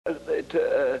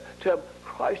term,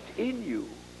 Christ in you,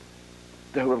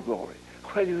 the hope of glory.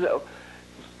 Christ in you.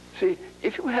 See,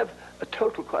 if you have a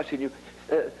total Christ in you,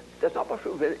 there's not much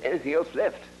room for anything else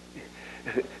left.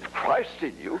 Christ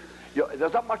in you,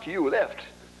 there's not much of you left,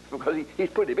 because he's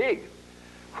pretty big.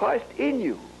 Christ in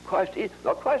you, Christ in,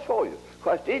 not Christ for you,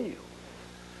 Christ in you.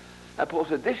 And Paul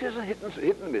said, this is a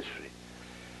hidden mystery.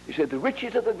 He said, the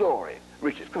riches of the glory.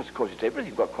 Riches, because of course it's everything.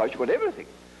 You've got Christ, you've got everything.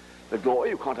 The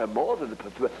glory, you can't have more than the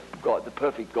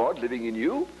perfect God living in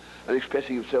you and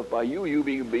expressing himself by you, you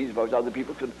being a means by which other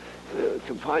people can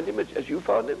find him as you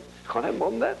found him. You can't have more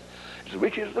than that. It's the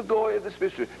riches of the glory of this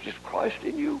mystery, which is Christ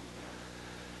in you.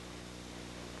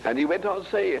 And he went on to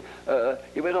say, in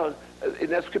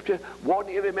that scripture,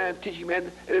 warning every man, teaching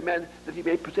every man that he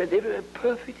may present every man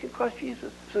perfect in Christ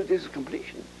Jesus. So this is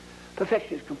completion.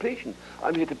 Perfection is completion.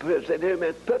 I'm here to present every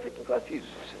man perfect in Christ Jesus,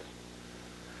 he says.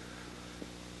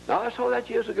 Now, I saw that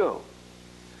years ago.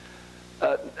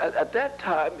 At that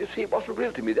time, you see, it wasn't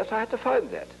real to me. That's why I had to find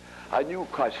that. I knew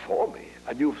Christ for me.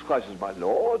 I knew Christ as my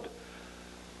Lord.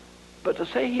 But to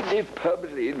say he lived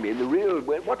permanently in me, in the real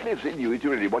way, what lives in you is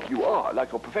really what you are.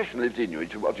 Like your profession lives in you,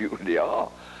 it's what you really are.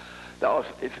 Now,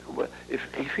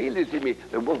 if he lives in me,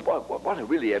 then what I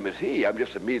really am is he. I'm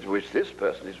just a means by which this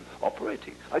person is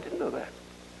operating. I didn't know that.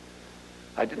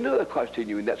 I didn't know that Christ in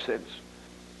you in that sense.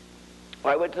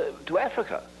 I went to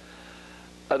Africa,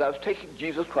 and I was taking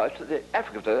Jesus Christ to the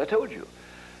Africans, as I told you.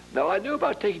 Now, I knew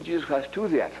about taking Jesus Christ to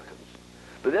the Africans,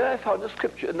 but then I found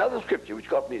another scripture, which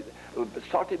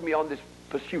started me on this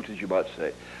pursuit, as you might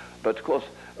say. But of course,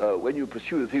 when you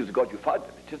pursue the things of God, you find them.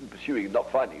 It isn't pursuing and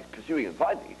not finding, it's pursuing and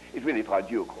finding. It really finds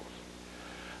you, of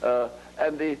course.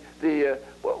 And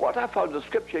what I found in the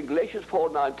scripture in Galatians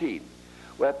 4:19,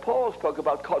 where Paul spoke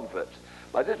about converts.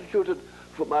 My little children,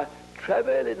 for my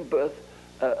travel in birth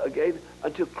again,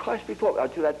 until Christ be formed,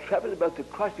 until I travel in birth, till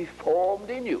Christ be formed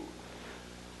in you.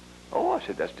 Oh, I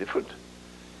said, that's different.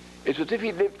 It's as if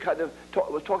he lived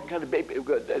was talking kind of baby,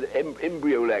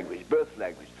 embryo language, birth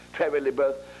language, travel in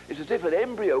birth. It's as if an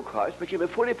embryo Christ became a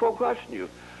fully formed Christ in you.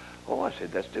 Oh, I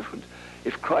said, that's different.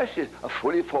 If Christ is a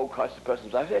fully formed Christ in a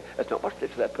person's life, there's not much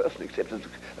left for that person except as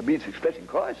a means of expressing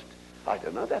Christ. I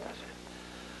don't know that,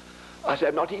 I said,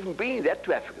 I'm not even bringing that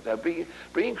to Africans. I'm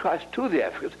bringing Christ to the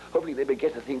Africans, hoping they may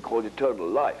get a thing called eternal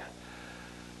life.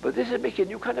 But this is making a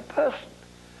new kind of person.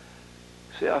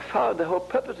 See, I found the whole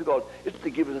purpose of God isn't to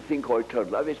give us a thing called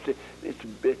eternal life.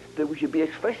 That we should be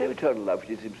expressing eternal life,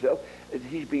 which is himself, and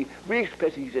he should be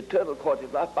re-expressing his eternal quality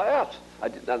of life by us. I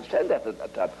didn't understand that at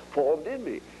that time. Formed in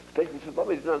me. Especially for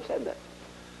me, I didn't understand that.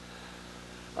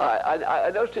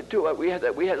 I noticed it too. We had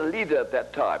a leader at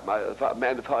that time, a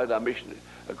man who founded our mission,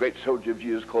 a great soldier of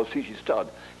Jesus called C.C. Studd.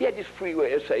 He had this free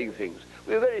way of saying things.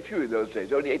 We were very few in those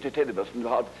days, only 8 or 10 of us, and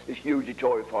had this huge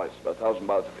Etora forest, about 1,000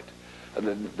 miles of it. And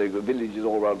then there were villages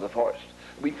all around the forest.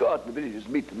 We'd go out in the villages,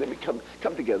 meet them, then we'd come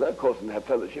together, of course, and have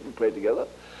fellowship and pray together.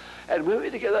 And when we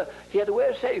were together, he had a way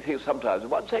of saying things sometimes.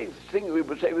 And one thing we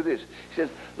would say was this. He says,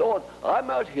 Lord, I'm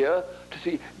out here to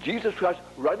see Jesus Christ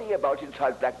running about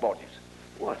inside black bodies.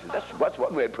 What? That's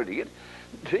one way of putting it.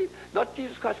 See? Not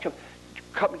Jesus Christ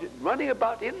running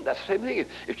about in, that's the same thing.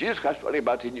 If Jesus Christ is running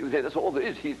about in you, then that's all there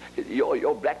is.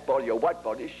 Your black body, your white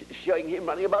body is showing him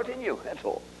running about in you. That's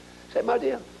all. Same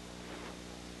idea.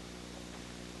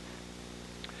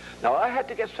 Now, I had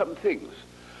to get some things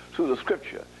through the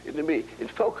scripture into me in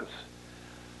focus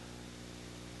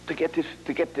to get this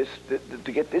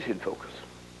in focus.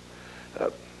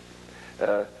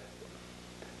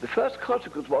 The first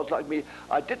consequence was, like me,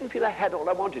 I didn't feel I had all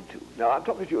I wanted to. Now, I'm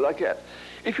talking to you like that.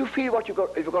 If you feel if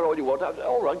you've got all you want,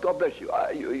 all right, God bless you.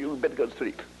 You better go to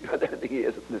sleep. You had anything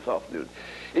here this afternoon.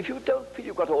 If you don't feel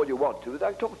you've got all you want to, then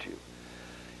I talk to you.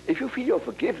 If you feel you're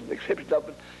forgiven, accepted,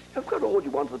 loved, you've got all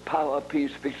you want with power,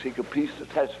 peace, victory, peace,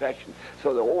 satisfaction,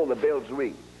 so that all the bells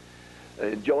ring.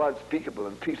 Joy unspeakable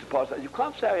and peace apart. You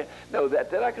can't say, no,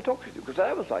 that, then I can talk to you, because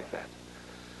I was like that.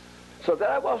 So then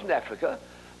I was in Africa,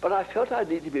 but I felt I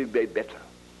needed to be made better.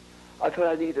 I felt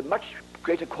I needed a much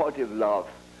greater quality of love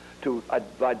to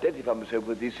identify myself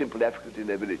with these simple Africans in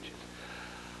their villages.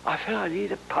 I felt I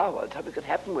needed power. Something could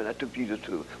happen when I took Jesus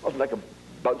to them. It wasn't like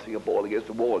bouncing a ball against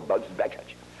the wall and bouncing back at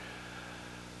you.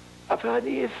 I felt I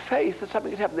needed faith that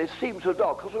something could happen. They seemed so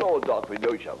dark, because we're all dark, we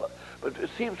know each other, but it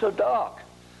seemed so dark.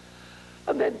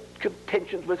 And then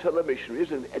tensions with fellow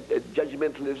missionaries and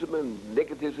judgmentalism and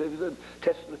negativism and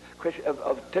question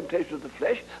of temptation of the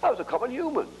flesh. I was a common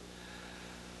human.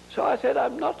 So I said,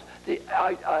 I'm not the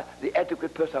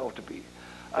adequate person I ought to be.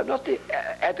 I'm not the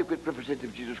adequate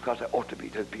representative of Jesus Christ I ought to be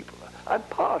to people. I'm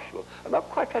partial. I'm not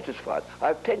quite satisfied. I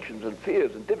have tensions and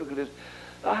fears and difficulties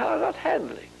I'm not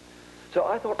handling. So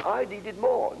I thought I needed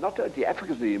more. Not only the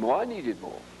Africans needed more, I needed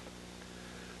more.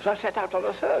 So I set out on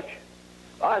a search.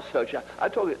 I search.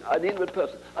 I'm talking an inward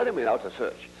person. I don't mean out a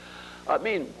search. I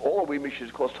mean, all we missionaries,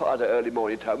 of course, started early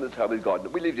morning time with the time with God.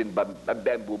 We lived in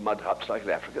bamboo mud huts like an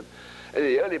African. In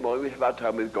the early morning, we have our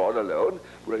time with God alone.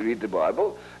 We read the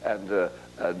Bible and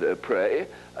pray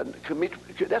and commit.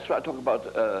 That's what I talk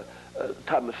about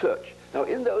time of search. Now,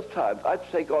 in those times, I'd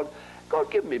say, God,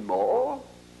 give me more.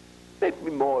 Make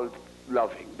me more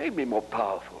loving. Make me more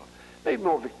powerful. Make me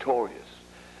more victorious.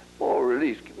 More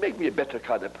released. Make me a better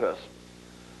kind of person.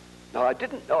 Now, I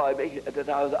didn't know that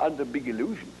I was under big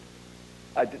illusion.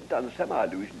 I didn't understand my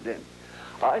illusion then.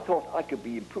 I thought I could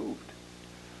be improved.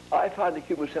 I find the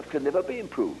human self can never be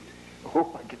improved.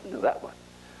 Oh, I didn't know that one.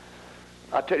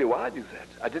 I'll tell you why I knew that.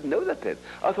 I didn't know that then.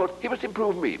 I thought, he must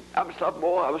improve me. I must have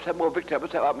more, I must have more victory,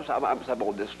 I must have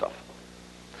all this stuff.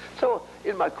 So,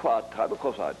 in my quiet time, of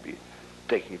course, I'd be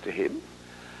taking it to him.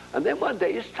 And then one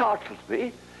day he startles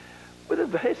me with a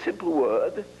very simple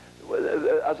word.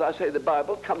 As I say, the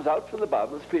Bible comes out from the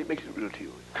Bible, the Spirit makes it real to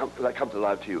you. It comes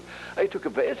alive to you. I took a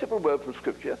very simple word from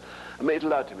Scripture and made it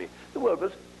alive to me. The word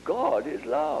was, God is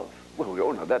love. Well, we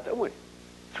all know that, don't we?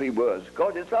 3 words.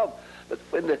 God is love. But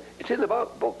when it's in the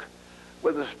book,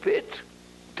 when the Spirit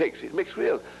takes it, it makes it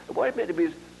real. And what it meant to me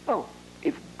is, oh,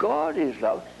 if God is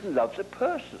love, then love's a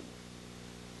person.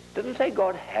 It doesn't say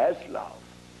God has love.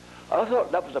 I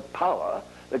thought love was a power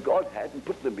that God had and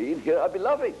put in me, and here I'd be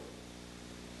loving.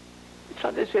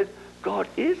 Sunday says, God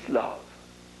is love.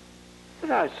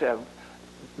 And I say,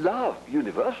 love,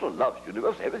 universal,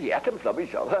 everything, atoms love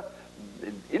each other,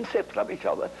 insects love each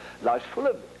other, life's full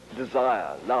of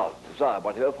desire, love,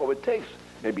 whatever form it takes,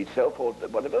 maybe itself or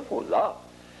whatever form, love.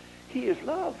 He is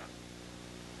love.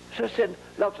 So I said,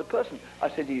 love's a person. I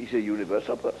said, he's a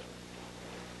universal person.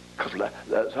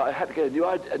 So I had to get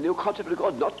a new concept of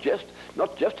God, not just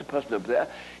a person up there.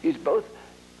 He's both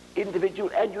individual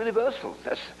and universal.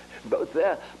 That's both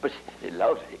there, but he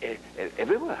loves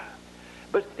everywhere.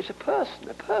 But it's a person.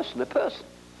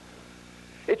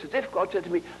 It's as if God said to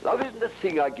me, love isn't a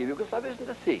thing I give you, because love isn't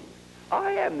a thing.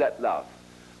 I am that love.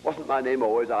 Wasn't my name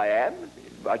always I am?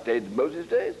 Like Moses'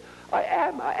 days? I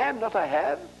am, not I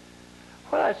have.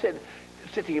 Well, I said,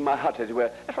 sitting in my hut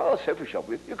anywhere, that's what I was selfish of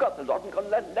you. You got the lot and got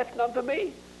left none for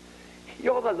me.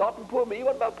 You're the lot and poor me.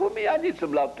 What about poor me? I need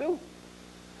some love too.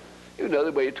 You know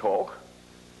the way you talk.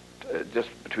 Just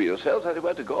between yourselves, as it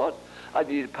were, to God. I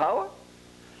needed power.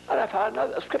 And I found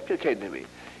a scripture came to me.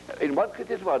 In 1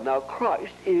 Corinthians 1, now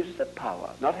Christ is the power,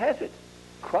 not has it.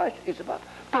 Christ is the power.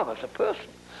 Power is a person.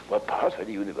 Well, power is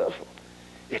very universal.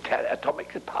 It's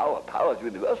atomic power. Power is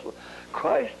universal.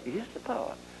 Christ is the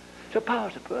power. So power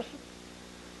is a person.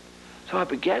 So I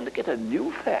began to get a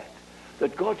new fact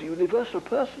that God's a universal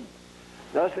person.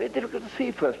 Now it's very difficult to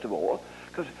see, first of all,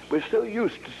 because we're so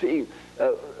used to seeing,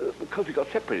 because we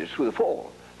got separated through the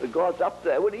fall, that God's up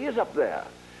there. Well, he is up there.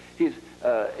 He's,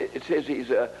 it says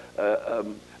he's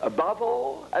above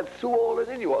all and through all and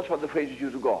in you. That's one of the phrases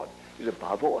used of God. He's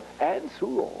above all and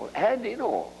through all and in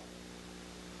all.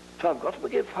 So I've got to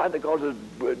begin to find a God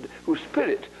who's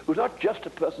spirit, who's not just a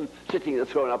person sitting and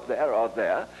thrown up there or out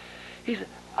there. He's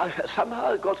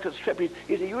somehow God's concept.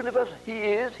 He's a universe. He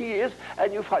is,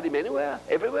 and you find him anywhere,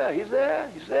 everywhere. He's there.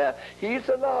 He's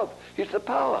the love. He's the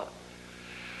power.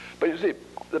 But you see,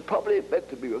 the problem meant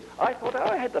to be was, I thought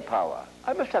I had the power.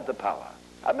 I must have the power.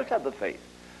 I must have the faith.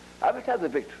 I must have the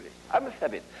victory. I must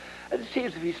have it. And it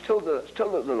seems that he's still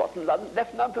the lot and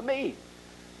left none for me.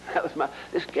 That was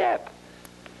this gap.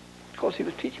 Of course, he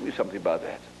was teaching me something about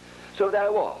that. So there I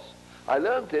was. I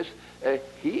learned this.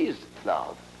 He is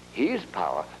love. He is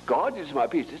power. God is my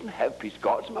peace. He doesn't have peace.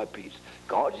 God's my peace.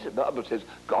 God is, the Bible says,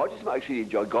 God is my exceeding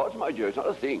joy. God's my joy. It's not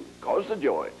a thing. God's the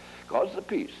joy. God's the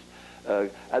peace.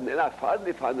 And then I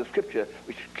finally find the scripture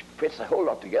which fits the whole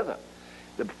lot together.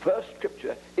 The first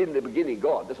scripture, in the beginning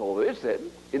God, that's all there is then.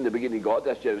 In the beginning God,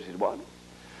 that's Genesis 1.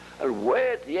 And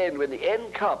way at the end, when the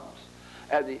end comes,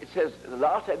 and it says the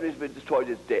last enemy has been destroyed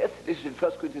is death. This is in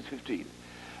 1 Corinthians 15.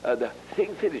 The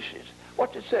thing finishes.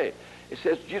 What does it say? It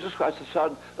says Jesus Christ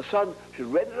the Son should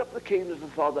render up the kingdom of the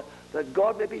Father, that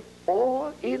God may be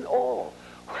all in all.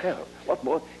 Well, what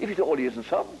more? If he's all, he isn't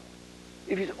some.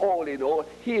 If he's all in all,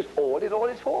 he is all in all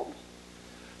his forms.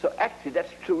 So actually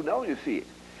that's true now, you see it.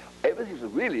 Everything's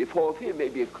really a form of him,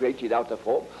 maybe a created outer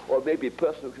form, or maybe a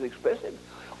person who can express him.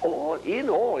 All in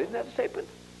all, isn't that a statement?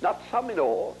 Not some in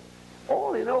all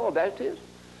in all, that is.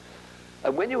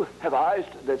 And when you have eyes,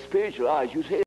 the spiritual eyes, you say,